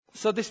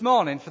So this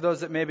morning, for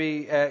those that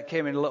maybe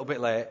came in a little bit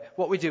late,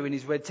 what we're doing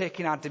is we're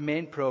taking our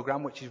domain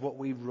programme, which is what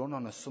we run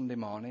on a Sunday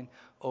morning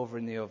over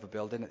in the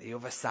overbuilding at the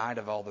other side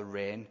of all the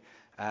rain.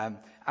 And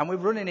we're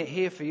running it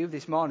here for you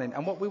this morning.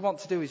 And what we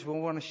want to do is we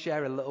want to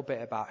share a little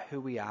bit about who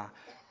we are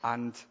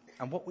and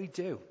what we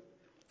do.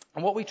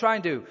 And what we try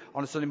and do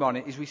on a Sunday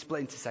morning is we split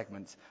into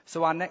segments.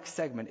 So our next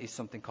segment is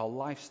something called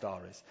Life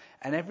Stories.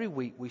 And every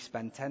week we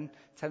spend 10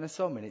 or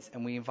so minutes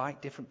and we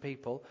invite different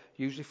people,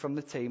 usually from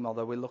the team,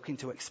 although we're looking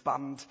to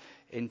expand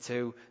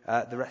into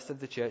the rest of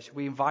the church.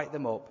 We invite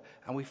them up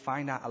and we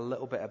find out a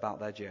little bit about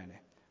their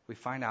journey. We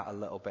find out a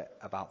little bit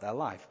about their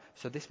life.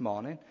 So this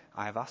morning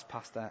I have asked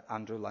Pastor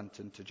Andrew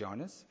Lenton to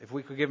join us. If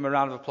we could give him a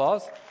round of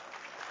applause.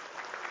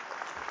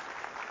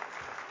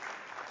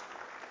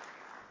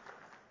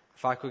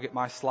 If I could get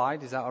my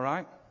slide, is that all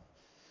right?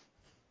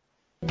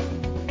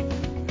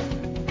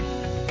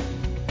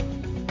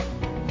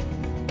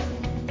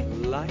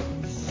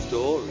 Life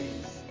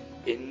Stories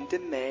in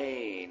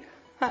Domain.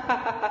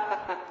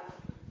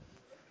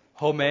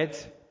 Homemade.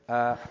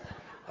 I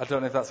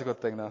don't know if that's a good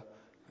thing, though.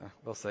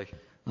 We'll see.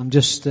 I'm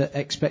just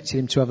expecting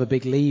him to have a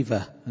big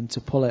lever and to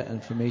pull it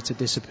and for me to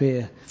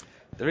disappear.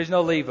 There is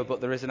no lever,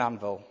 but there is an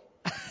anvil.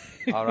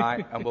 All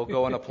right? And we'll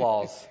go on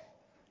applause.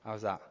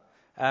 How's that?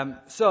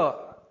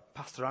 So,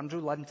 Pastor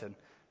Andrew Lenton,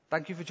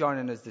 thank you for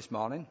joining us this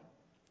morning.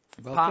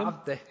 You're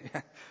welcome.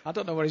 I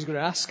don't know what he's going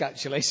to ask,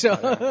 actually. So,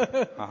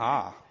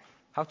 Aha.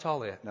 How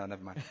tall are you? No,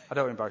 never mind. I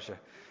don't embarrass you.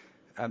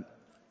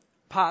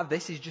 Part of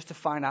this is just to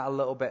find out a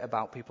little bit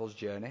about people's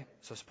journey.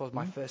 So I suppose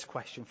my first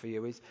question for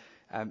you is,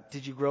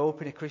 did you grow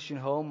up in a Christian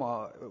home,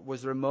 or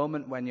was there a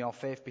moment when your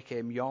faith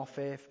became your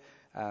faith,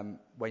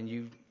 when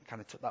you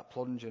kind of took that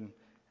plunge and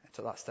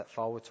took that step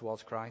forward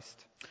towards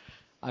Christ?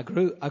 I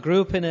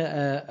grew up in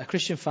a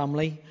Christian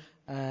family,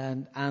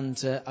 and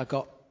I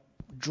got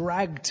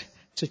dragged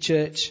to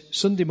church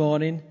Sunday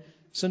morning,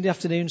 Sunday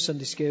afternoon,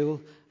 Sunday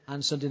school,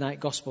 and Sunday night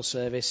gospel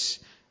service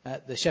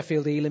at the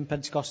Sheffield Elim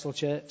Pentecostal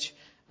Church.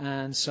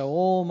 And so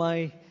all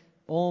my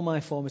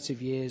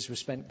formative years were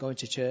spent going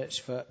to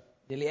church for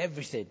nearly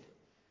everything.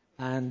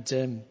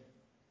 And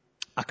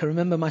I can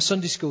remember my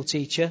Sunday school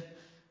teacher,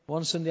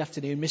 one Sunday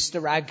afternoon,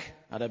 Mr. Ragg,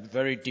 had a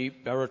very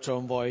deep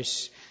baritone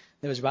voice.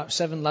 There was about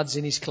 7 lads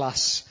in his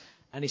class.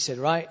 And he said,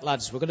 right,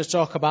 lads, we're going to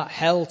talk about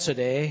hell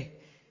today.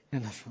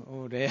 And I thought,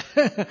 oh dear.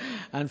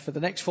 And for the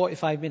next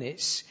 45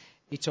 minutes,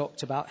 he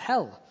talked about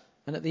hell.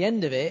 And at the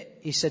end of it,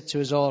 he said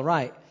to us all,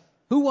 right,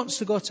 who wants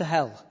to go to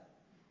hell?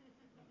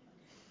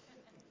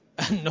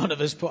 And none of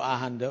us put our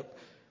hand up.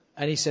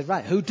 And he said,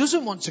 right, who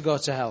doesn't want to go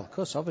to hell? Of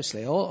course,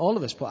 obviously, all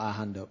of us put our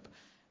hand up.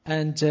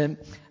 And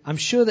I'm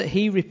sure that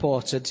he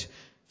reported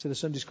to the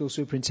Sunday school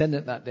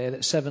superintendent that day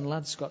that 7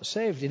 lads got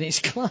saved in his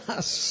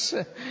class.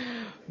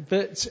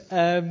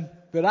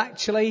 But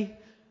actually,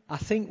 I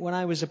think when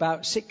I was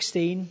about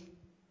 16,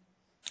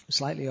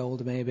 slightly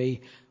older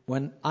maybe,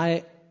 when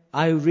I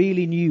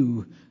really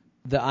knew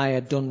that I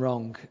had done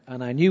wrong,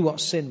 and I knew what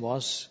sin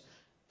was,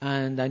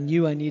 and I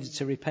knew I needed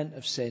to repent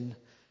of sin.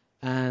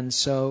 And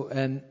so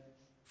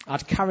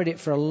I'd carried it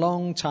for a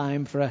long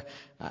time.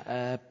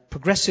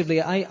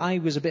 Progressively, I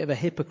was a bit of a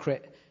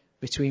hypocrite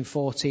between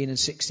 14 and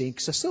 16,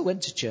 because I still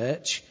went to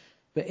church,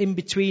 but in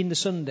between the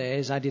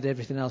Sundays, I did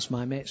everything else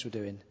my mates were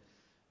doing.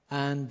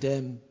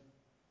 And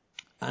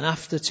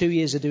after 2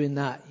 years of doing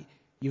that,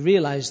 you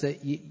realise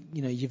that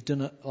you've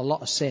done a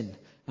lot of sin,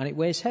 and it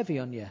weighs heavy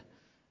on you.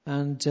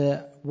 And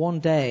one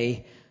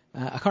day,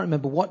 I can't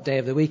remember what day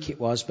of the week it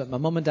was, but my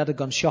mum and dad had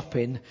gone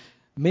shopping.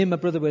 Me and my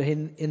brother were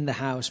in the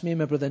house. Me and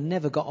my brother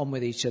never got on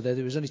with each other.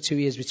 There was only 2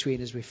 years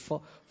between us. We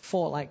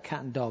fought like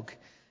cat and dog.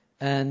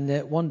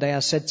 And one day I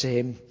said to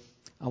him,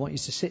 I want you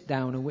to sit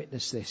down and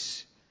witness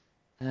this.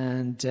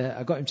 And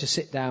I got him to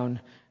sit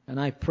down, and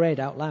I prayed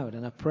out loud,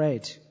 and I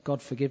prayed,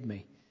 God forgive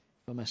me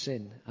for my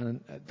sin.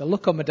 And the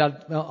look on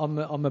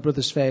my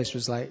brother's face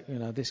was like,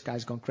 this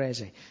guy's gone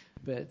crazy.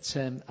 But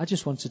I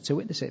just wanted to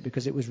witness it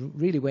because it was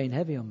really weighing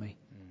heavy on me.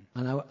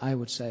 And I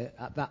would say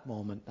at that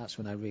moment, that's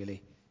when I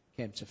really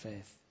came to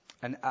faith.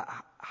 And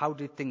how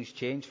did things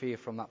change for you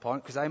from that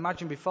point? Because I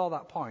imagine before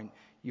that point,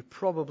 you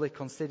probably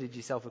considered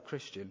yourself a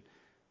Christian.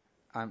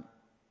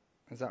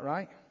 Is that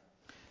right?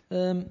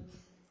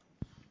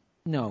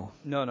 No.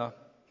 No.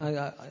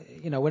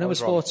 When I was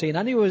 14,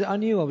 I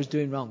knew I was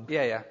doing wrong.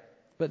 Yeah.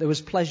 But there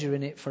was pleasure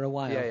in it for a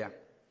while. Yeah.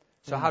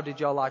 So how did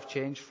your life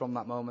change from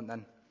that moment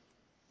then?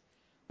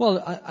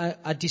 Well,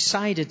 I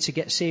decided to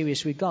get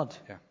serious with God.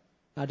 Yeah.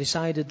 I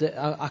decided that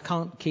I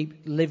can't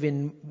keep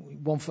living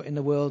one foot in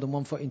the world and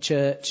one foot in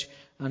church.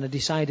 And I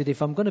decided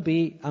if I'm going to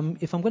be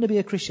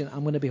a Christian,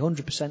 I'm going to be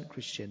 100%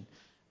 Christian.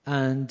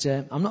 And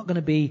I'm not going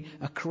to be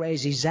a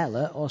crazy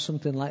zealot or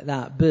something like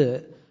that,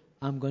 but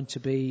I'm going to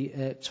be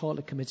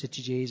totally committed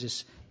to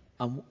Jesus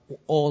and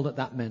all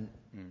that meant.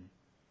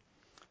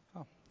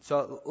 Oh.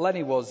 So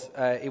Lenny was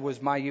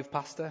my youth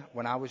pastor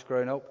when I was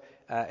growing up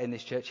in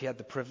this church. He had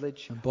the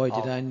privilege. And boy,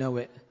 did I know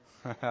it.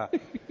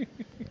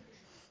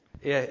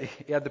 Yeah,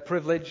 he had the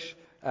privilege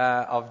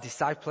of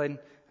discipling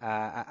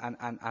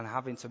and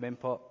having some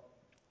input.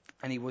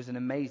 and he was an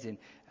amazing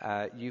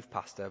youth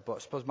pastor. But I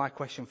suppose my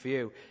question for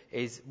you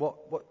is,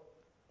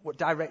 what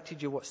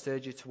directed you, what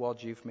stirred you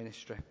towards youth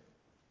ministry?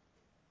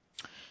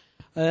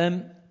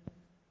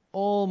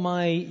 All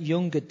my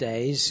younger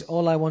days,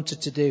 all I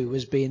wanted to do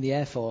was be in the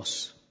Air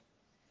Force.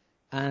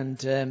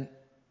 And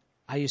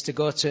I used to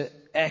go to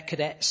Air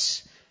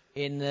Cadets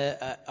in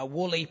a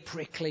woolly,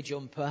 prickly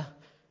jumper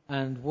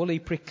and woolly,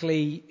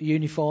 prickly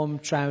uniform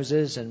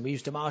trousers. And we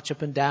used to march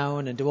up and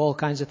down and do all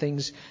kinds of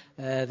things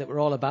that were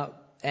all about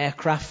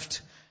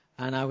aircraft.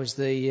 And I was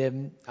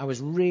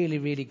really,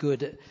 really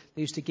good at,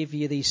 they used to give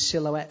you these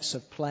silhouettes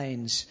of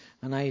planes,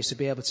 and I used to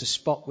be able to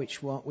spot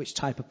which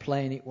type of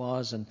plane it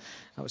was, and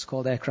that was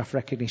called aircraft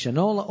recognition.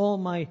 All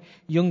my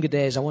younger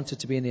days, I wanted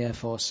to be in the Air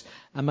Force.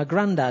 And my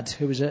granddad,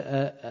 who was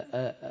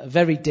a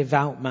very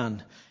devout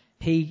man,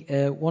 he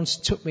once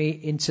took me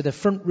into the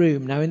front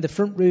room. Now, in the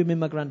front room in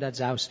my granddad's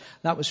house,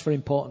 that was for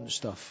important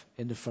stuff,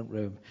 in the front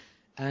room.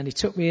 And he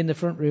took me in the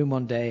front room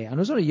one day, and I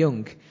was very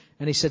young,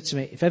 and he said to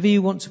me, if ever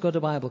you want to go to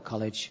Bible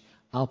college,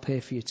 I'll pay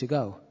for you to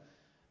go.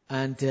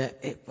 And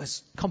it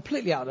was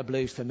completely out of the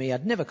blue for me.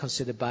 I'd never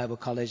considered Bible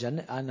college,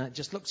 and I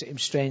just looked at him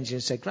strangely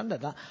and said,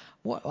 Grandad,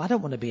 I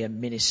don't want to be a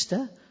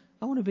minister.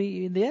 I want to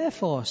be in the Air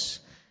Force.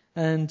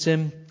 And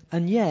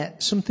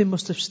yet, something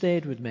must have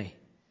stayed with me.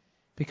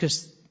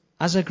 Because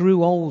as I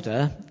grew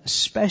older,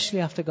 especially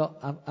after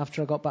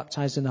I got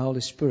baptized in the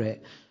Holy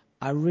Spirit,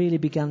 I really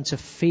began to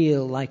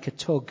feel like a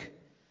tug.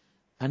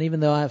 And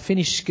even though I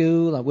finished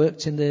school, I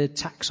worked in the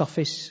tax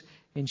office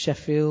in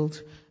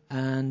Sheffield,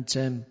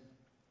 and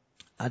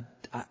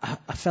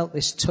I felt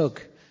this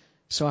tug.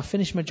 So I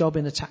finished my job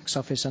in the tax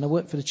office, and I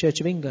worked for the Church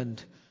of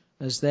England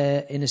as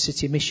their inner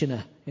city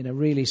missioner in a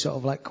really sort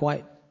of like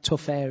quite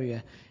tough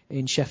area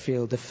in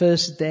Sheffield. The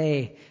first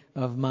day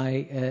of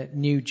my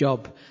new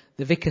job,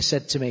 the vicar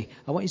said to me,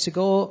 I want you to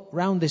go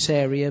round this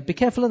area. Be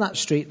careful on that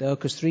street though,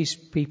 because 3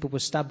 people were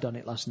stabbed on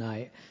it last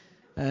night.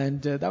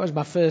 And that was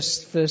my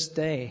first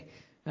day.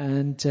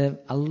 And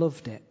I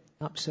loved it.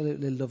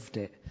 Absolutely loved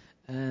it.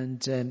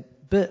 And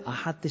but I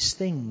had this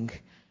thing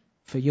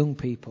for young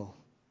people.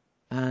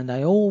 And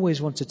I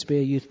always wanted to be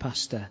a youth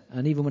pastor.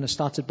 And even when I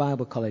started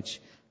Bible college,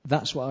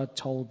 that's what I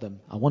told them.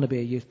 I want to be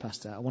a youth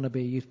pastor. I want to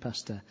be a youth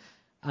pastor.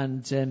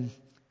 And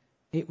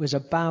it was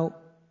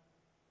about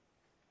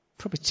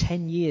probably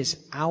 10 years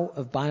out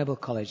of Bible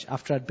college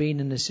after I'd been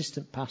an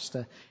assistant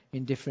pastor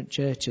in different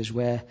churches,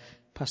 where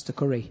Pastor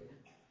Curry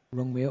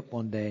rung me up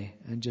one day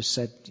and just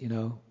said,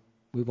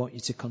 we want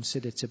you to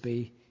consider to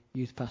be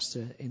youth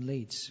pastor in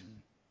Leeds.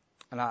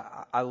 And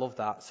I love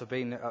that. So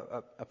being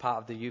a part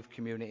of the youth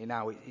community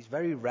now, it's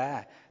very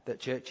rare that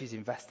churches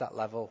invest that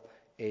level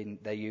in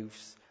their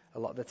youths. A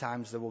lot of the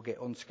times they will get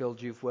unskilled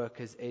youth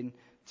workers in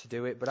to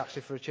do it. But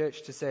actually for a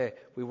church to say,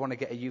 we want to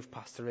get a youth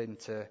pastor in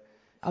to...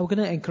 I'm going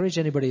to encourage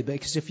anybody,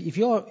 because if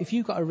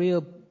you've got a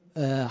real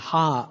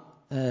heart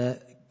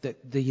that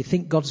you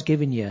think God's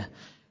given you,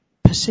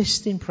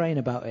 persist in praying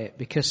about it.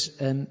 Because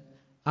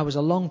I was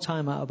a long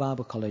time out of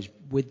Bible college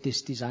with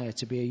this desire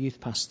to be a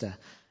youth pastor.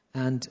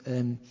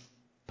 And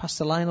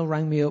Pastor Lionel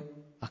rang me up,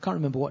 I can't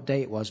remember what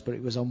day it was, but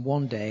it was on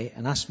one day,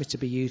 and asked me to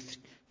be youth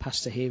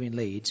pastor here in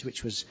Leeds,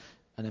 which was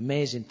an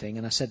amazing thing.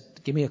 And I said,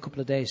 give me a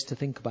couple of days to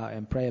think about it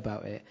and pray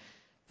about it.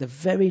 The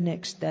very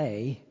next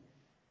day,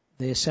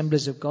 the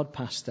Assemblies of God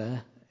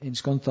pastor in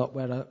Scunthorpe,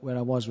 where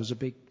I was a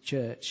big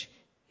church,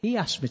 he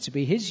asked me to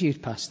be his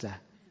youth pastor.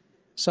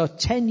 So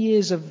 10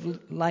 years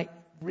of like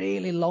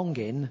really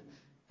longing,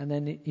 and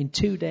then in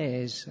 2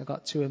 days I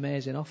got 2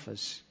 amazing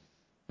offers.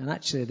 And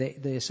actually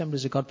the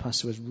Assemblies of God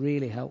pastor was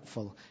really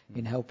helpful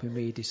in helping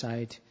me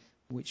decide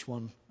which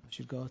one I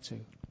should go to.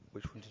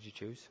 Which one did you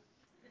choose?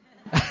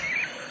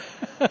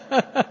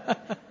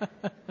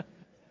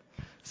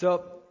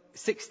 So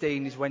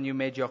 16 is when you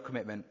made your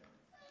commitment.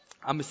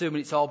 I'm assuming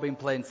it's all been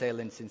plain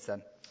sailing since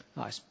then.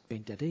 Oh, it's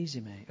been dead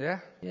easy, mate. Yeah?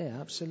 Yeah,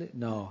 absolutely.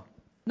 No,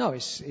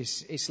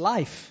 it's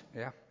life.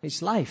 Yeah.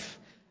 It's life.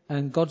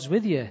 And God's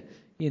with you.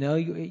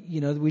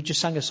 We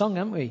just sang a song,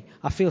 haven't we?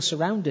 I feel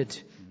surrounded.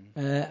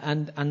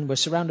 And we're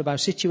surrounded by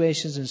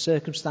situations and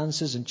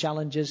circumstances and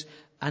challenges.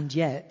 And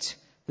yet,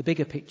 the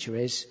bigger picture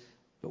is,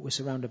 but we're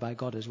surrounded by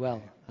God as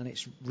well. And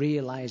it's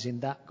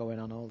realizing that going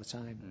on all the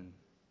time.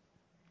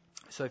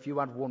 So if you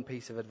had one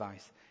piece of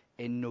advice,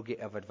 a nugget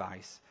of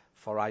advice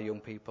for our young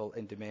people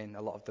in Domain,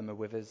 a lot of them are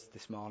with us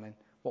this morning,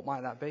 what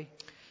might that be?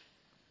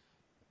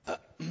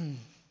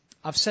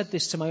 I've said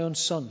this to my own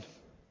son,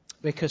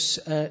 because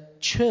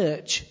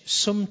church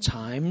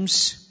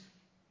sometimes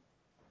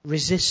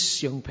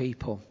resists young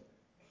people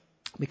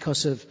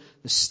because of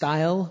the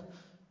style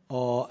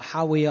or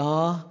how we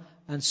are.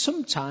 And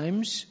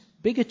sometimes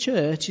bigger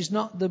church is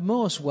not the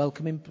most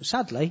welcoming,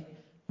 sadly,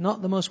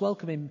 not the most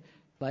welcoming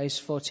place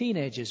for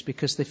teenagers,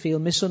 because they feel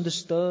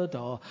misunderstood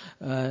or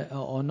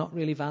not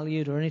really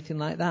valued or anything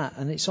like that.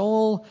 And it's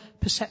all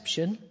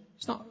perception.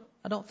 It's not,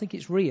 I don't think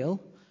it's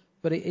real,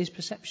 but it is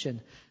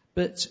perception.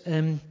 But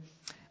and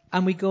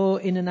we go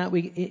in and out,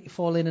 we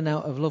fall in and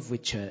out of love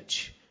with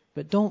church,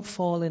 but don't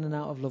fall in and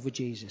out of love with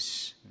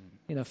Jesus.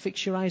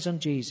 fix your eyes on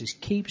Jesus.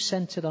 Keep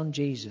centered on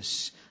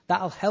Jesus.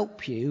 That'll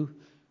help you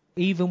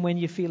even when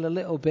you feel a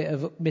little bit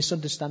of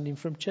misunderstanding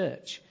from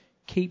church.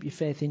 Keep your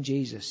faith in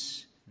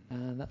Jesus.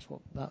 And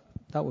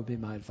that would be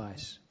my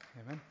advice.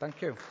 Amen.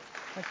 Thank you.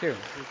 Thank you.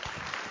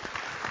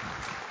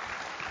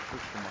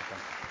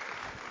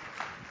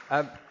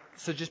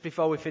 So just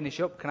before we finish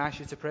up, can I ask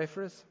you to pray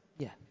for us?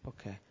 Yeah,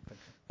 okay.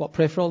 What,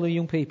 pray for all the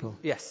young people?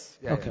 Yes.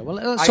 Yeah, okay, yeah. Well,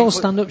 let's all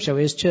stand up, shall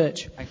we, as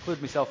church? I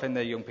include myself in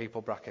the young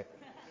people bracket.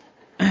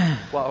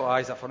 Why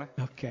is that funny?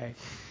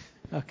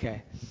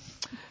 Okay.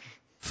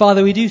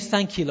 Father, we do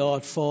thank you,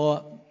 Lord,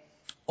 for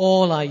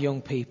all our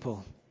young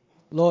people.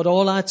 Lord,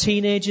 all our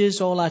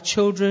teenagers, all our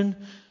children,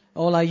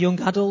 all our young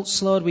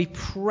adults, Lord, we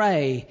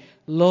pray,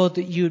 Lord,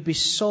 that you would be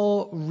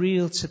so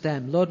real to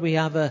them. Lord, we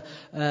have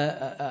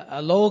a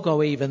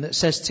logo even that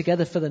says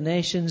Together for the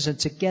Nations and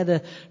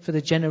Together for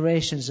the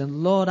Generations.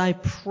 And Lord, I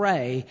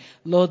pray,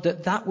 Lord,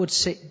 that would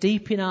sit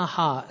deep in our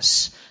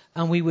hearts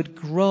and we would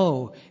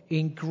grow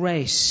in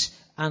grace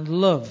and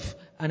love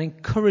and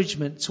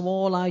encouragement to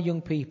all our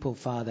young people,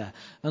 Father.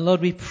 And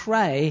Lord, we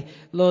pray,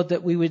 Lord,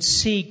 that we would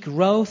see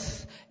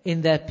growth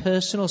in their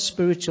personal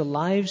spiritual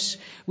lives.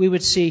 We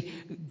would see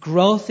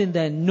growth in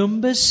their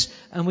numbers,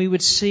 and we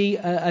would see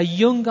a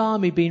young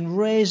army being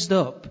raised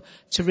up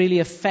to really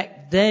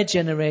affect their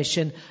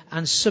generation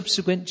and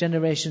subsequent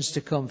generations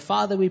to come.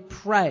 Father, we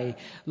pray,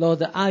 Lord,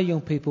 that our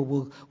young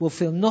people will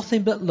feel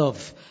nothing but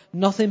love,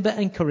 nothing but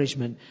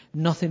encouragement,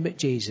 nothing but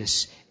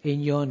Jesus.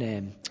 In your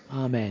name.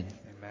 Amen.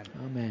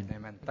 Amen.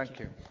 Amen. Thank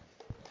you.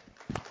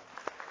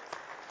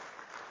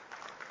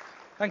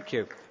 Thank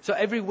you. So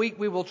every week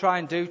we will try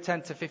and do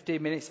 10 to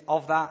 15 minutes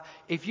of that.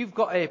 If you've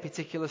got a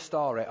particular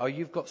story or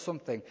you've got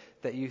something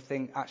that you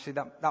think actually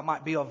that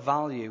might be of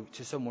value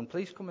to someone,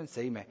 please come and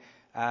see me.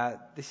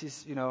 This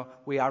is,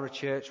 we are a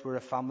church, we're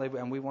a family,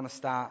 and we want to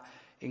start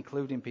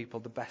including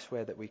people the best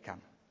way that we can.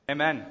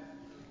 Amen.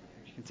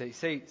 You can take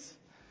seats.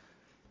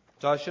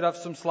 So I should have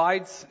some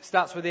slides.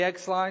 Starts with the egg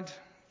slide.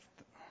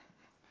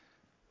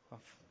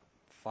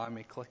 Find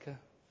me clicker.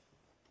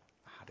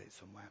 I had it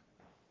somewhere.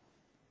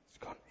 It's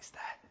gone. It's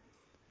there.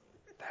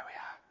 There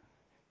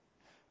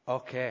we are.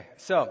 Okay.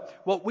 So,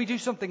 we do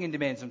something in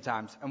Domain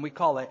sometimes, and we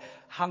call it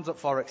hands up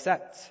for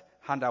accept,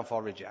 hand down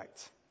for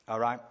reject. All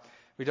right?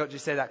 We don't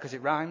just say that because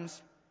it rhymes.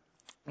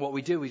 What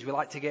we do is we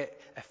like to get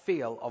a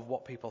feel of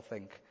what people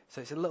think.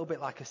 So it's a little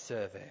bit like a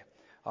survey.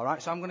 All right?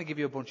 So I'm going to give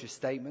you a bunch of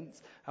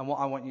statements, and what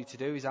I want you to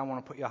do is I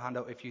want to put your hand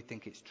up if you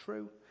think it's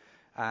true.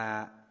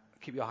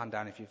 Keep your hand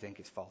down if you think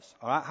it's false.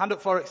 All right? Hand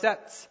up for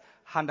accept,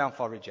 hand down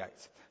for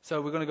reject. So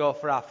we're going to go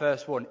for our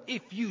first one.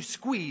 If you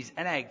squeeze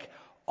an egg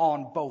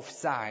on both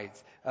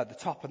sides, at the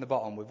top and the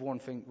bottom, with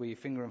with your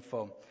finger and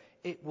thumb,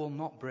 it will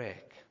not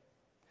break.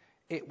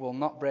 It will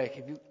not break.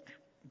 If you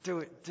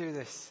do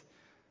this.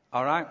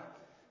 All right?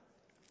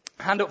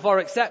 Hand up for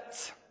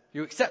accept.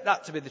 You accept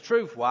that to be the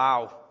truth.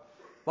 Wow.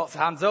 Lots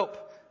of hands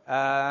up.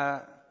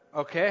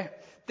 Okay.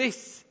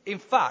 This, in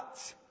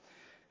fact,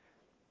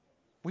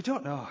 we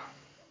don't know.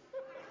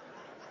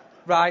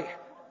 Right,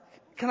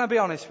 can I be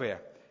honest with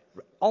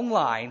you?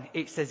 Online,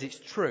 it says it's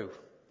true,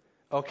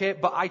 okay?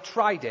 But I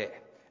tried it,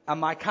 and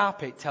my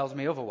carpet tells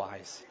me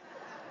otherwise.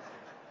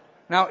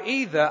 Now,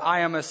 either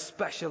I am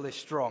especially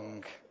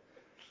strong,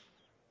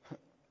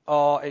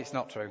 or it's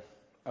not true,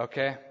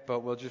 okay? But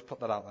we'll just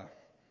put that out there.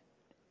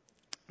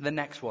 The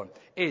next one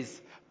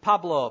is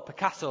Pablo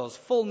Picasso's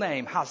full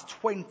name has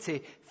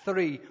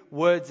 23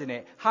 words in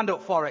it. Hand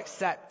up for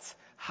accept,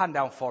 hand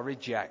down for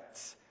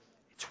reject.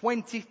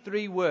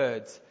 23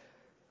 words.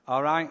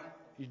 All right?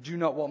 You do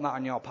not want that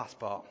on your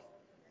passport.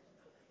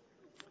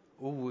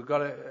 Ooh, we've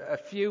got a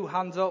few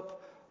hands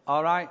up.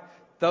 All right?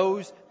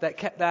 Those that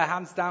kept their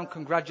hands down,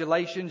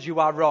 congratulations, you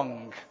are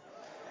wrong.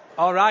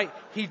 All right?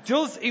 He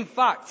does, in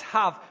fact,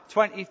 have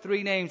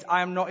 23 names.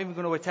 I am not even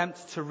going to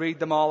attempt to read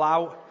them all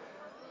out.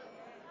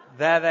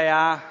 There they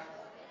are.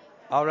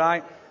 All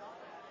right?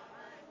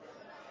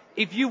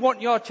 If you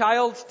want your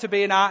child to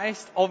be an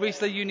artist,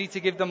 obviously you need to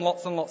give them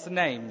lots and lots of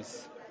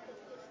names.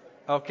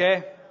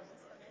 Okay?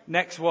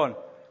 Next one.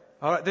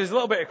 All right, there's a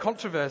little bit of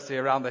controversy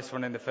around this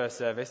one in the first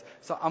service,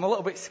 so I'm a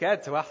little bit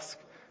scared to ask.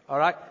 All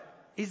right?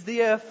 Is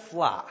the earth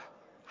flat?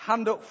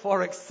 Hand up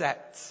for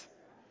accept,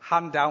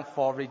 hand down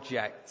for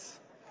reject.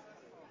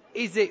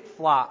 Is it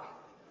flat?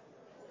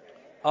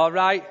 All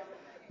right?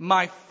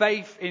 My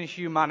faith in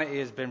humanity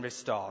has been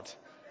restored.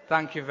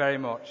 Thank you very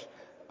much.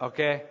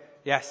 Okay?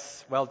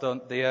 Yes, well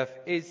done. The earth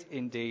is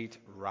indeed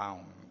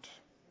round.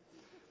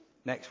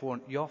 Next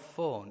one. Your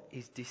phone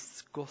is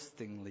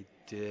disgustingly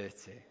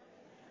dirty.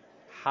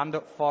 Hand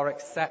up for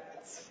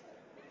accept,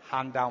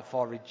 hand down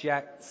for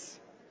reject.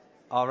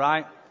 All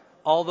right?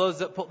 All those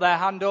that put their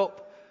hand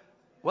up,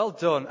 well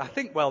done. I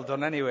think well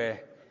done anyway,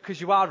 because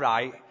you are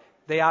right.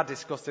 They are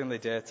disgustingly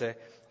dirty.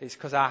 It's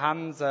because our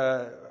hands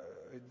are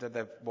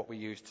what we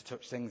use to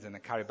touch things, and they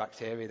carry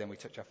bacteria. Then we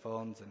touch our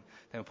phones, and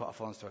then we put our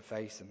phones to our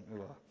face, and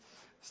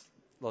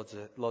loads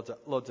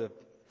of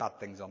bad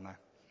things on there.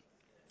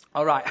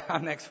 All right, our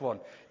next one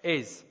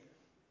is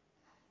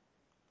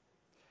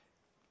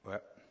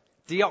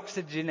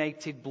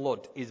Deoxygenated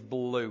blood is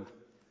blue.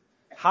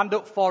 Hand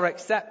up for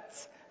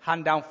accept,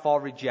 hand down for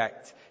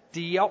reject.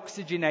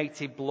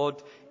 Deoxygenated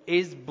blood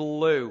is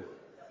blue.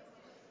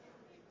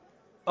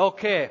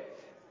 Okay,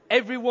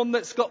 everyone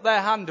that's got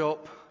their hand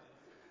up,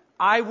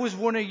 I was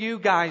one of you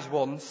guys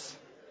once.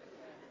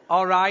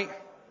 All right?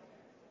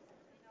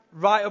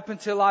 Right up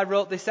until I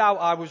wrote this out,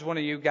 I was one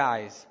of you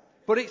guys.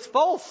 But it's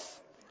false.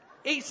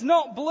 It's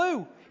not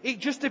blue. It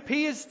just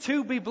appears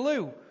to be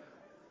blue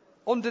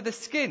under the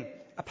skin.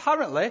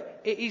 Apparently,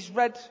 it is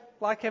red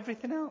like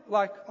everything else,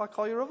 like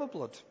all your other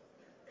blood.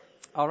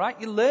 All right?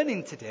 You're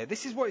learning today.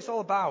 This is what it's all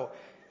about.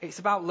 It's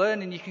about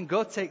learning. You can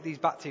go take these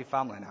back to your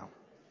family now.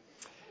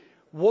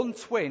 One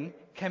twin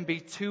can be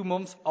 2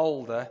 months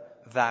older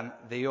than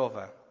the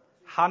other.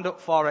 Hand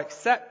up for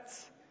accept,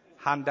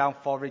 hand down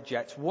for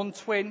reject. One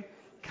twin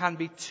can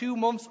be 2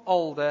 months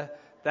older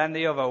than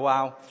the other.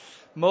 Wow.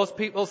 Most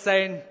people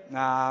saying,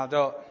 nah,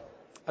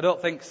 I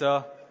don't think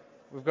so.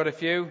 We've got a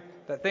few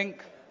that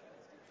think.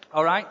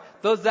 All right.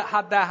 Those that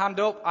had their hand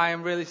up, I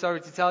am really sorry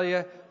to tell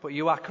you, but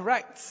you are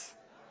correct.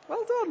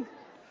 Well done.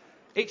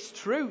 It's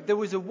true. There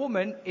was a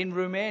woman in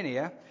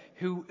Romania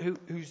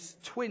whose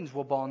twins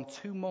were born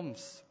 2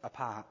 months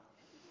apart.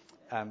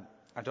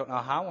 I don't know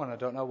how and I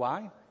don't know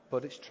why,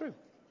 but it's true.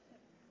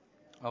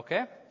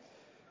 Okay?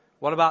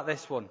 What about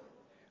this one?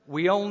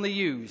 We only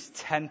use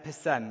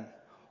 10%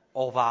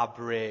 of our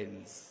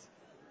brains.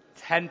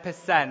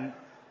 10%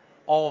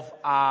 of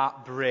our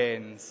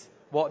brains.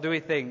 What do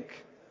we think?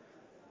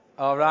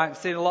 All right,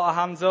 seen a lot of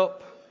hands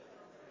up.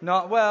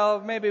 Not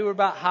well, maybe we're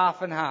about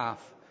half and half.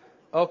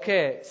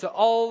 Okay, so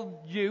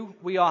all you,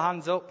 with your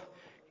hands up,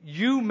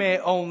 you may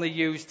only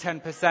use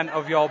 10%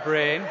 of your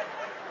brain.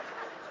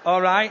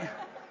 All right,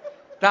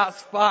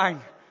 that's fine.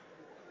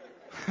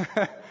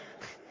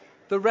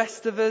 The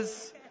rest of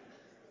us,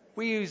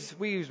 we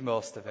use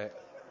most of it.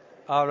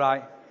 All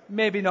right,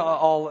 maybe not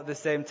all at the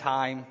same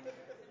time.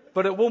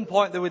 But at one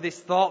point there was this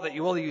thought that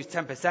you only use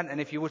 10%, and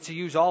if you were to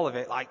use all of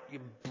it, like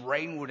your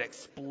brain would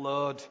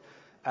explode.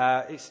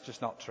 It's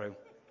just not true.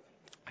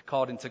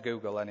 According to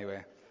Google,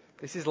 anyway.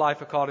 This is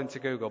life according to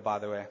Google, by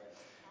the way.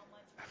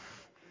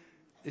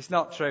 It's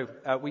not true.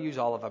 We use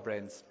all of our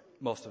brains.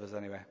 Most of us,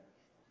 anyway.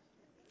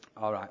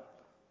 All right.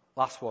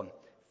 Last one.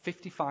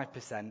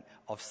 55%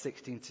 of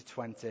 16 to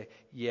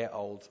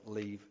 20-year-olds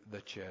leave the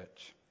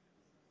church.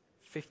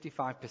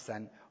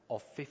 55%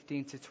 of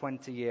 15 to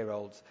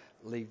 20-year-olds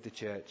leave the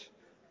church.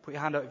 Put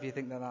your hand up if you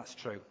think that that's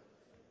true.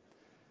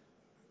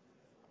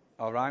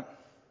 All right.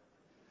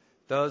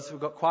 We've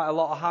got quite a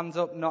lot of hands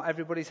up. Not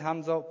everybody's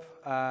hands up.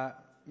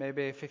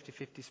 Maybe a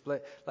 50-50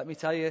 split. Let me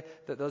tell you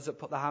that those that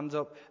put their hands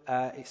up,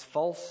 it's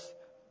false,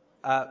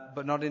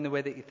 but not in the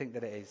way that you think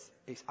that it is.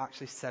 It's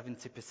actually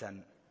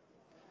 70%.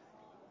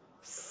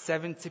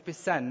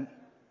 70%,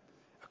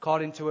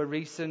 according to a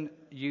recent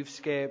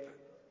Youthscape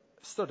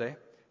study,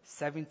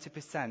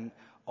 70%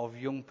 of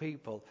young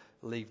people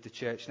leave the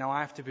church. Now,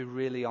 I have to be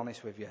really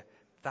honest with you.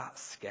 That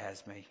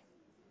scares me.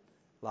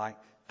 Like,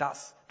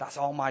 that's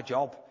all my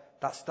job.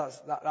 That's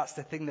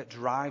the thing that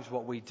drives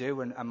what we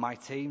do, and my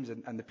teams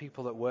and the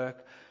people that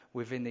work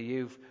within the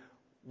youth.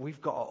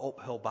 We've got an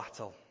uphill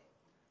battle.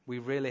 We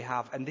really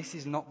have. And this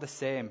is not the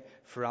same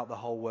throughout the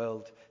whole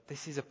world.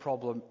 This is a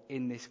problem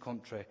in this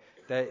country.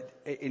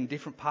 In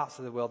different parts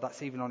of the world,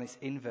 that's even on its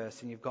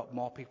inverse, and you've got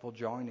more people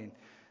joining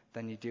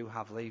than you do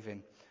have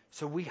leaving.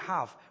 So we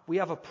have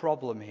a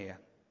problem here.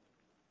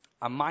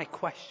 And my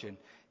question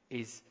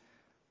is,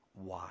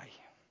 why?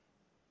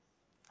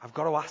 I've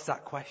got to ask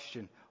that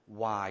question.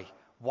 Why?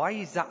 Why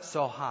is that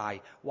so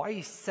high? Why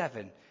is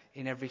 7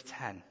 in every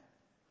 10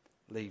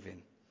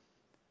 leaving?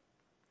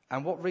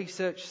 And what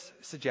research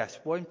suggests,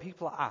 when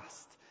people are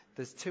asked,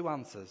 there's 2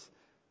 answers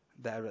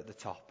that are at the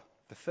top.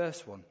 The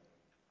first one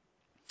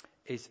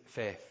is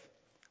faith,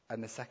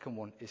 and the second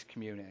one is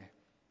community.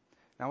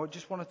 Now, I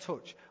just want to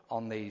touch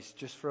on these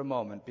just for a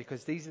moment,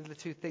 because these are the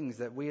 2 things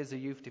that we as a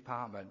youth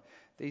department,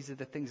 these are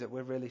the things that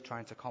we're really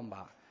trying to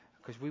combat,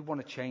 because we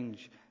want to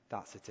change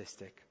that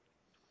statistic.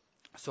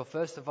 So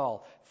first of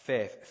all,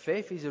 faith.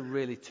 Faith is a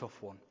really tough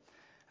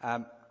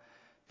one.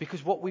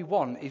 Because what we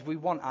want is we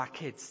want our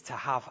kids to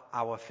have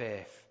our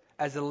faith.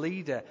 As a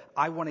leader,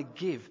 I want to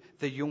give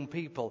the young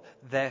people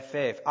their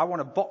faith. I want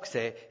to box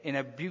it in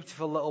a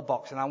beautiful little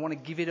box, and I want to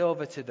give it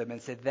over to them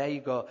and say, there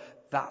you go,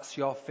 that's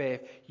your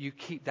faith. You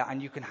keep that,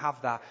 and you can have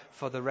that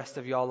for the rest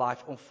of your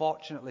life.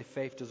 Unfortunately,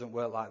 faith doesn't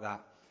work like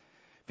that.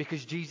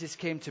 Because Jesus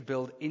came to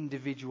build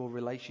individual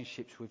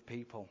relationships with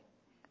people.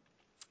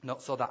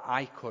 Not so that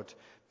I could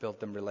build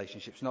them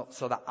relationships, not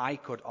so that I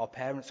could or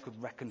parents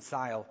could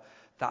reconcile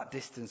that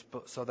distance,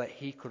 but so that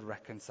he could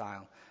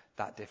reconcile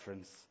that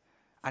difference.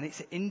 And it's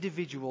an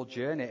individual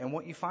journey. And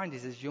what you find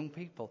is, as young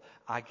people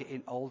are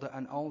getting older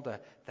and older,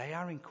 they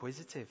are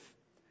inquisitive.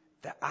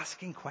 They're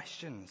asking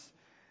questions.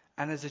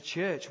 And as a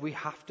church, we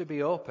have to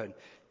be open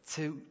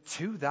to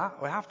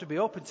that. We have to be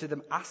open to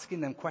them asking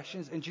them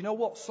questions. And do you know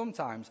what?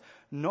 Sometimes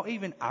not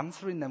even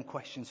answering them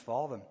questions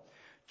for them.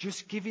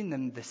 Just giving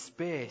them the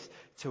space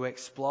to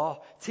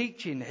explore.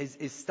 Teaching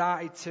is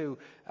started to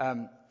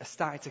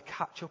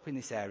catch up in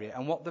this area.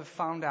 And what they've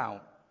found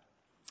out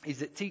is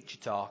that teacher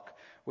talk,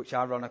 which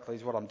ironically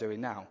is what I'm doing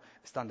now,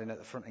 standing at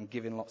the front and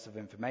giving lots of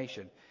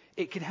information,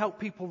 it can help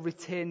people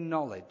retain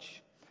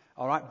knowledge,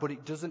 all right? But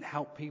it doesn't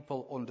help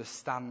people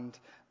understand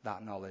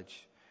that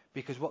knowledge.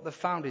 Because what they've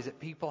found is that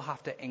people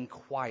have to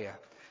inquire.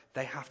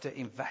 They have to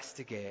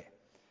investigate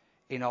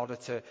in order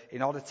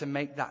to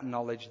make that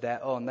knowledge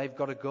their own. They've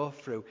got to go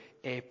through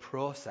a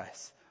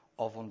process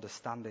of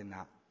understanding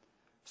that.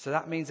 So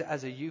that means that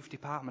as a youth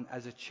department,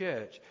 as a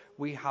church,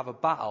 we have a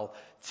battle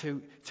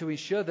to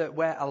ensure that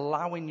we're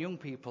allowing young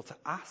people to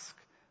ask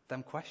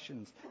them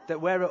questions,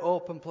 that we're an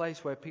open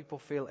place where people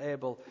feel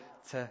able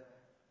to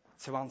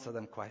answer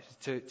them questions,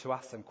 to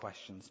ask them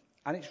questions.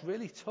 And it's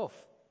really tough.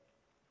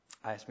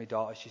 I asked my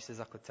daughter, she says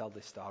I could tell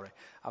this story.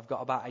 I've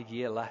got about a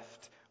year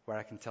left where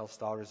I can tell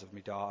stories of my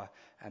daughter,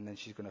 and then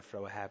she's going to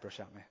throw a hairbrush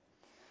at me.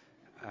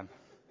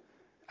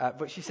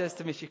 But she says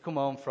to me, she come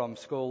home from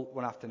school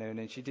one afternoon,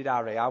 and she did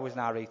RE. I was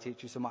an RE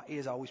teacher, so my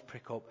ears always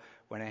prick up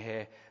when I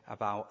hear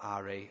about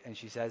RE. And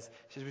she says,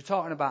 we're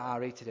talking about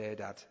RE today,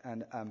 Dad,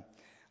 and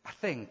I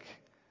think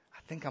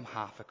I'm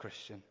half a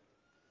Christian.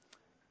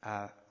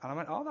 And I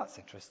went, oh, that's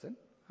interesting.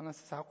 And I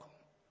said,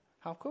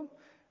 how come?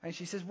 And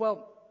she says,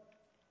 well,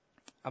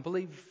 I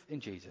believe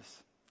in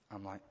Jesus.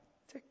 I'm like,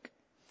 tick.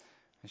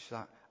 And she's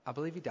like, I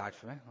believe he died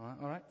for me. I'm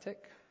like, all right,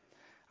 tick.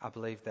 I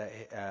believe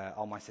that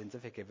all my sins are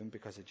forgiven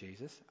because of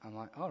Jesus. I'm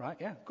like, all right,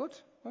 yeah, good.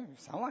 Well, you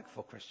sound like a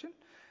full Christian.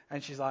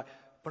 And she's like,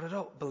 but I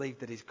don't believe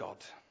that he's God.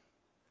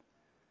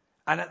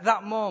 And at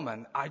that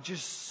moment, I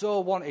just so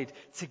wanted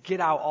to get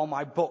out all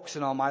my books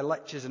and all my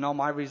lectures and all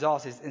my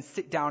resources and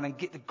sit down and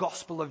get the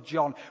Gospel of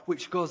John,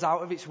 which goes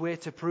out of its way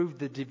to prove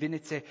the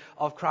divinity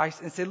of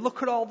Christ, and say,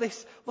 look at all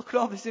this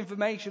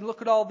information,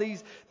 look at all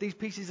these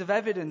pieces of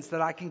evidence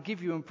that I can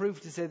give you and prove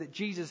to say that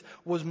Jesus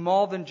was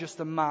more than just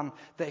a man,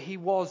 that he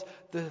was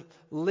the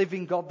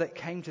living God that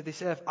came to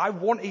this earth. I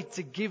wanted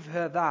to give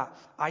her that.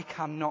 I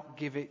cannot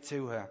give it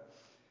to her.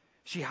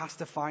 She has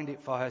to find it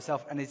for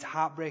herself. And as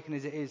heartbreaking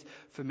as it is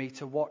for me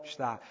to watch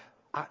that,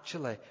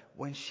 actually,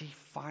 when she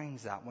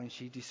finds that, when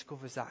she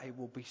discovers that, it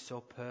will be so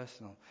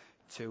personal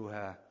to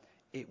her.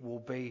 It will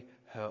be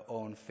her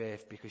own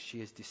faith because she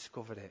has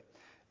discovered it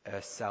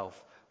herself.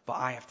 But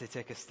I have to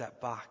take a step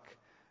back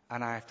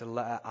and I have to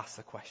let her ask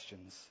the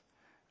questions.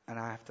 And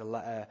I have to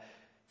let her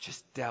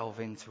just delve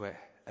into it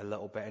a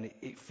little bit. And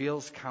it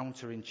feels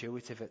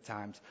counterintuitive at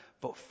times.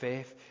 But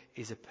faith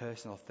is a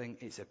personal thing.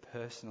 It's a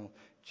personal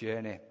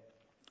journey.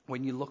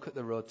 When you look at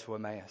the road to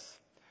Emmaus,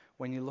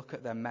 when you look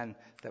at the men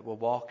that were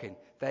walking,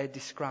 they're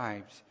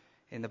described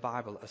in the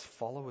Bible as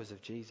followers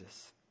of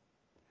Jesus.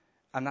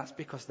 And that's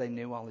because they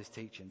knew all his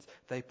teachings.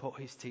 They put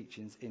his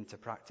teachings into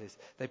practice.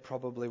 They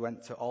probably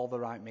went to all the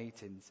right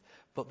meetings.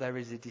 But there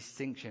is a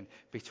distinction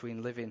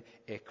between living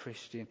a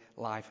Christian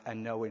life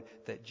and knowing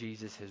that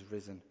Jesus has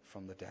risen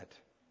from the dead.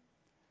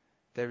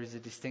 There is a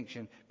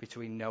distinction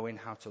between knowing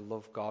how to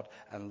love God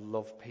and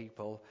love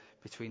people,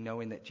 between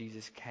knowing that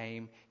Jesus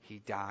came, he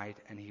died,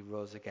 and he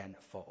rose again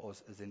for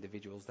us as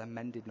individuals. Their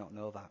men did not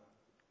know that.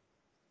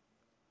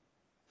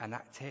 And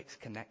that takes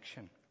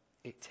connection.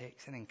 It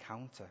takes an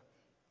encounter.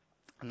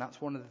 And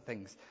that's one of the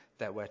things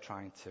that we're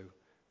trying to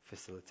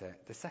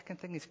facilitate. The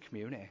second thing is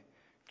community.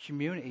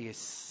 Community is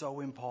so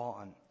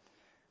important.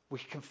 We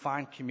can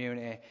find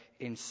community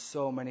in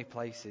so many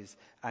places,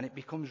 and it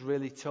becomes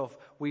really tough.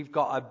 We've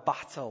got a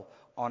battle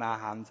on our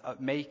hands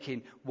at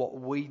making what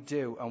we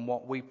do and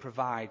what we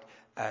provide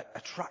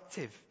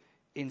attractive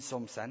in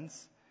some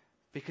sense.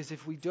 Because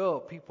if we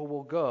don't, people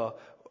will go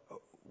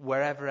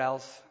wherever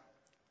else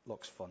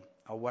looks fun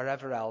or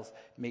wherever else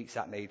meets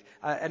that need.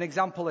 An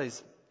example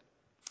is,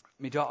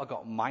 my daughter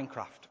got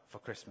Minecraft for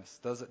Christmas.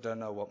 Those that don't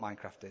know what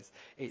Minecraft is,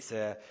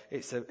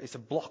 it's a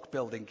block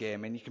building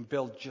game, and you can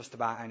build just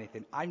about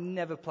anything. I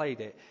never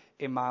played it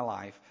in my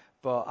life,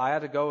 but I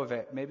had a go of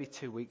it maybe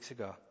 2 weeks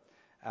ago.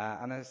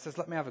 And I says,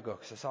 let me have a go,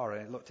 because I saw it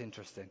and it looked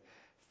interesting.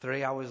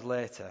 3 hours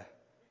later,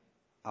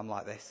 I'm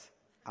like this,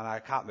 and I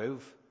can't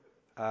move.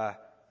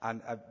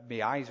 And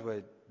my eyes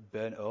were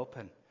burnt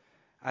open.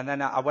 And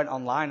then I went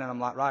online and I'm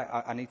like, right,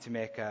 I need to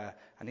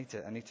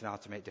know how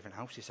to make different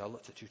houses. So I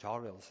looked at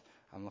tutorials.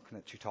 I'm looking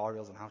at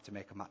tutorials on how to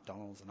make a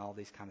McDonald's and all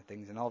these kind of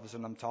things. And all of a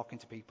sudden I'm talking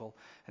to people,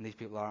 and these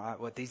people are,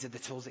 well, these are the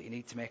tools that you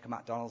need to make a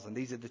McDonald's, and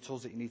these are the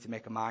tools that you need to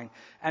make a mine.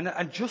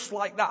 And just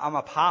like that, I'm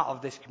a part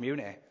of this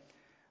community.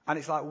 And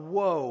it's like,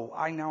 whoa,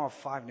 I now have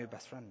 5 new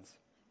best friends.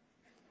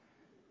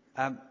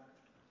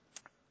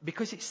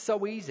 Because it's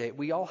so easy.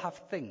 We all have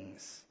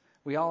things.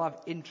 We all have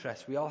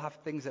interests. We all have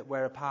things that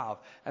we're a part of.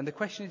 And the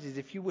question is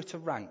if you were to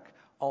rank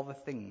all the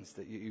things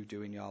that you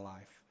do in your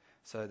life,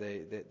 so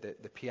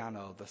the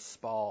piano, the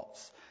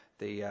sports,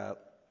 the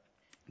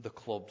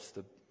clubs,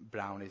 the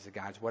brownies, the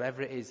guides,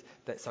 whatever it is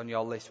that's on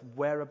your list,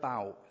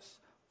 whereabouts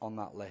on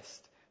that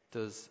list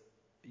does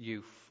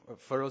youth?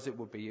 For us it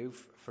would be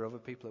youth. For other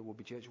people it would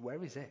be church.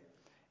 Where is it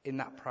in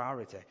that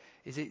priority?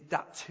 Is it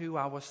that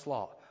 2-hour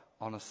slot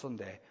on a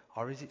Sunday,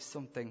 or is it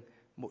something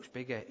much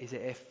bigger? Is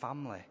it a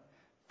family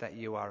that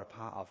you are a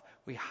part of?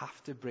 We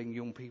have to bring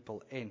young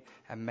people in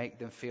and make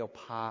them feel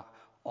part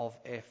of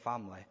a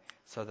family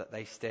so that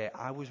they stay.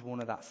 I was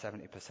one of that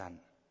 70%.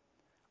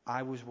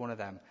 I was one of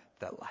them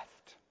that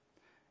left.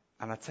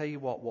 And I tell you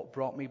what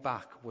brought me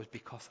back was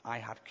because I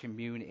had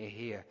community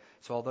here.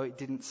 So although it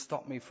didn't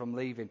stop me from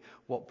leaving,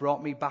 what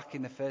brought me back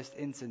in the first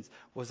instance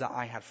was that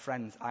I had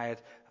friends. I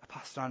had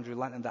Pastor Andrew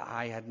Lenton that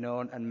I had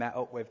known and met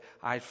up with.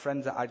 I had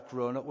friends that I'd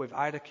grown up with.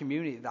 I had a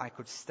community that I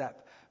could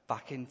step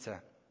back into.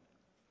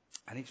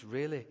 And it's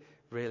really,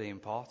 really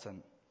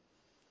important.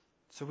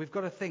 So we've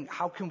got to think,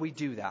 how can we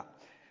do that?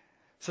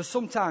 So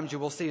sometimes you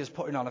will see us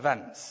putting on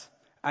events.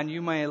 And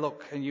you may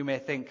look and you may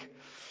think,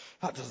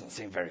 that doesn't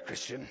seem very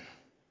Christian.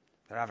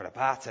 They're having a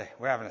party.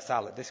 We're having a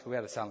silent disco. We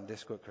had a silent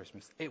disco at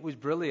Christmas. It was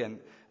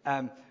brilliant.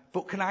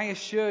 But can I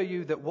assure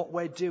you that what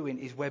we're doing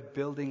is we're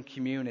building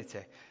community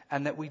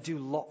and that we do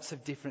lots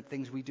of different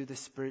things. We do the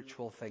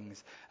spiritual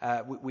things.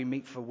 We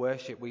meet for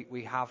worship.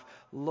 We have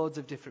loads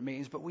of different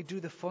meetings, but we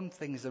do the fun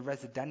things, the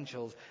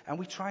residentials, and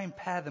we try and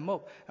pair them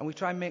up and we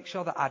try and make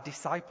sure that our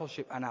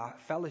discipleship and our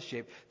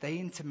fellowship, they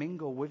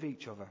intermingle with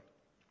each other.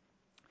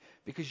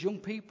 Because young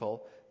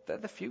people, they're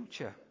the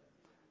future.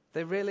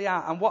 They really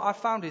are. And what I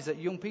found is that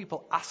young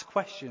people ask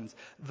questions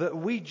that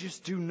we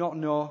just do not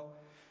know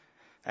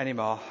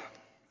anymore.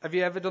 Have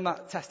you ever done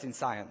that test in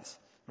science,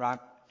 right?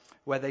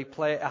 Where they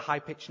play a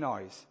high-pitched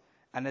noise.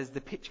 And as the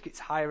pitch gets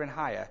higher and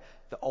higher,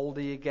 the older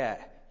you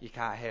get, you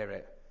can't hear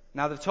it.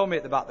 Now, they've told me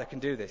at the back they can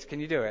do this. Can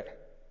you do it?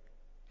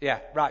 Yeah,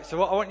 right. So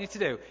what I want you to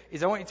do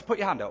is I want you to put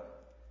your hand up.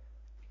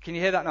 Can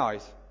you hear that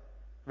noise?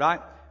 Right?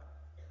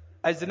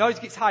 As the noise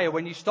gets higher,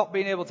 when you stop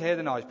being able to hear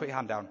the noise, put your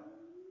hand down.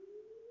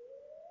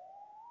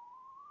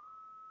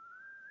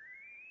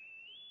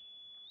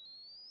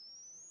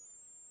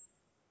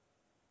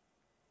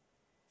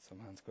 Some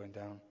hands going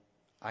down.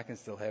 I can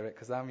still hear it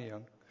because I'm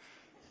young.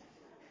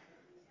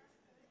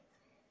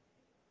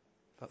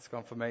 That's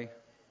gone for me.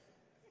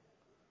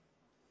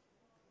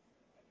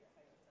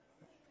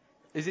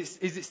 Is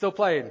it still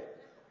playing?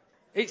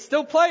 It's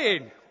still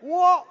playing.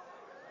 What?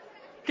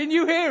 Can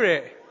you hear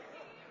it?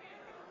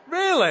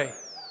 Really?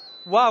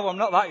 Wow, I'm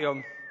not that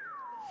young.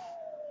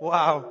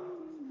 Wow.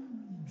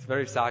 It's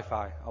very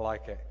sci-fi. I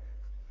like it.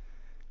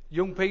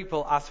 Young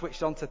people are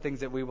switched on to things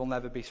that we will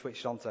never be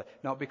switched on to.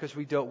 Not because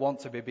we don't want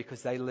to be,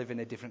 because they live in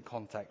a different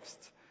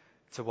context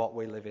to what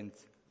we live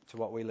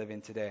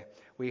in today.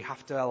 We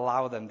have to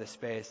allow them the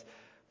space.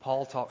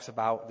 Paul talks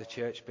about the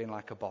church being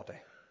like a body.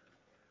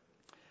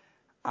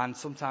 And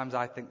sometimes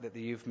I think that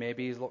the youth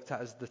maybe is looked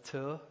at as the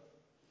toe.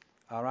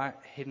 All right,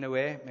 hidden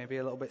away, maybe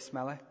a little bit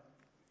smelly.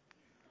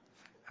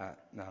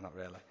 No, not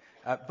really.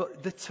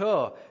 But the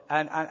toe,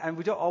 and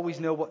we don't always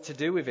know what to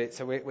do with it,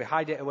 so we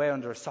hide it away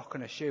under a sock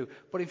and a shoe.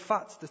 But in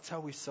fact, the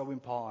toe is so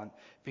important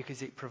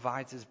because it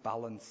provides us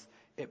balance.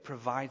 It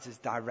provides us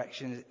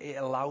direction. It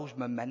allows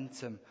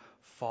momentum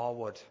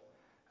forward.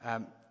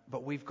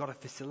 But we've got to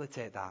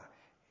facilitate that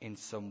in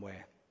some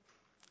way.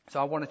 So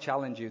I want to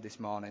challenge you this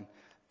morning,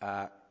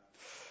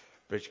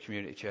 Bridge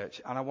Community Church,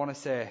 and I want to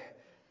say,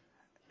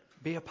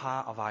 be a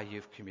part of our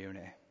youth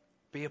community.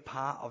 Be a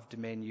part of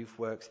Domain Youth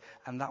Works,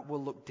 and that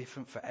will look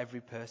different for every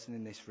person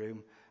in this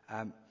room.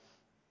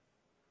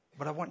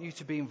 But I want you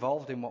to be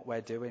involved in what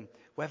we're doing,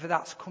 whether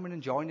that's coming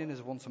and joining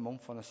us once a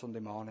month on a Sunday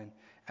morning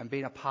and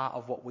being a part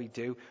of what we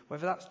do,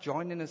 whether that's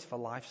joining us for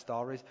life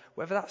stories,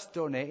 whether that's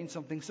donating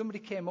something. Somebody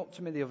came up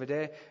to me the other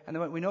day and they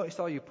went, "We noticed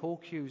all your pool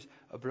cues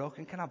are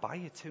broken. Can I buy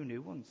you 2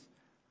 new ones?"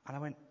 And I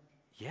went,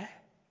 "Yeah,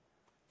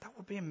 that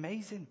would be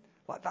amazing."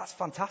 Like, that's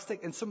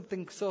fantastic. And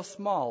something so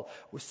small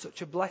was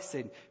such a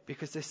blessing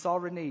because they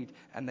saw a need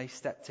and they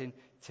stepped in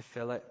to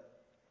fill it.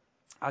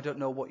 I don't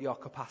know what your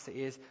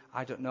capacity is.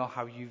 I don't know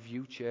how you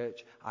view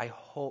church. I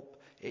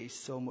hope it is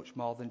so much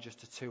more than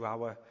just a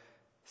 2-hour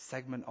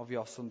segment of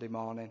your Sunday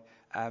morning.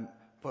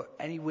 But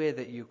any way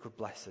that you could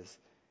bless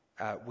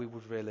us, we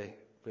would really,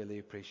 really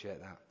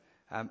appreciate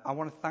that. I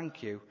want to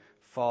thank you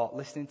for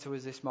listening to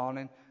us this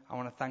morning. I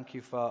want to thank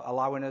you for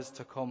allowing us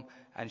to come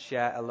and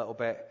share a little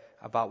bit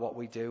about what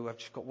we do. I've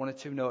just got 1 or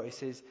 2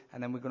 notices,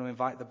 and then we're going to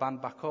invite the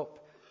band back up,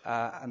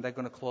 and they're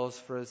going to close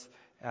for us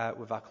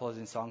with our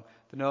closing song.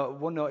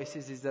 One notice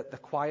is that the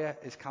choir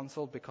is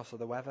cancelled because of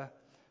the weather,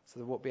 so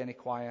there won't be any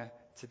choir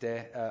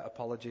today.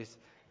 Apologies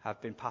have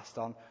been passed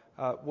on.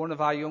 One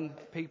of our young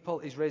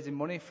people is raising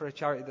money for a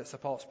charity that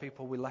supports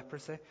people with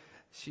leprosy.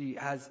 She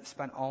has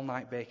spent all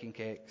night baking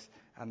cakes,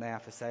 and they are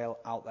for sale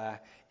out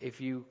there. If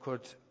you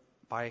could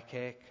buy a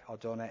cake or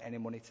donate any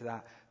money to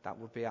that, that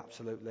would be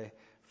absolutely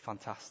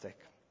fantastic.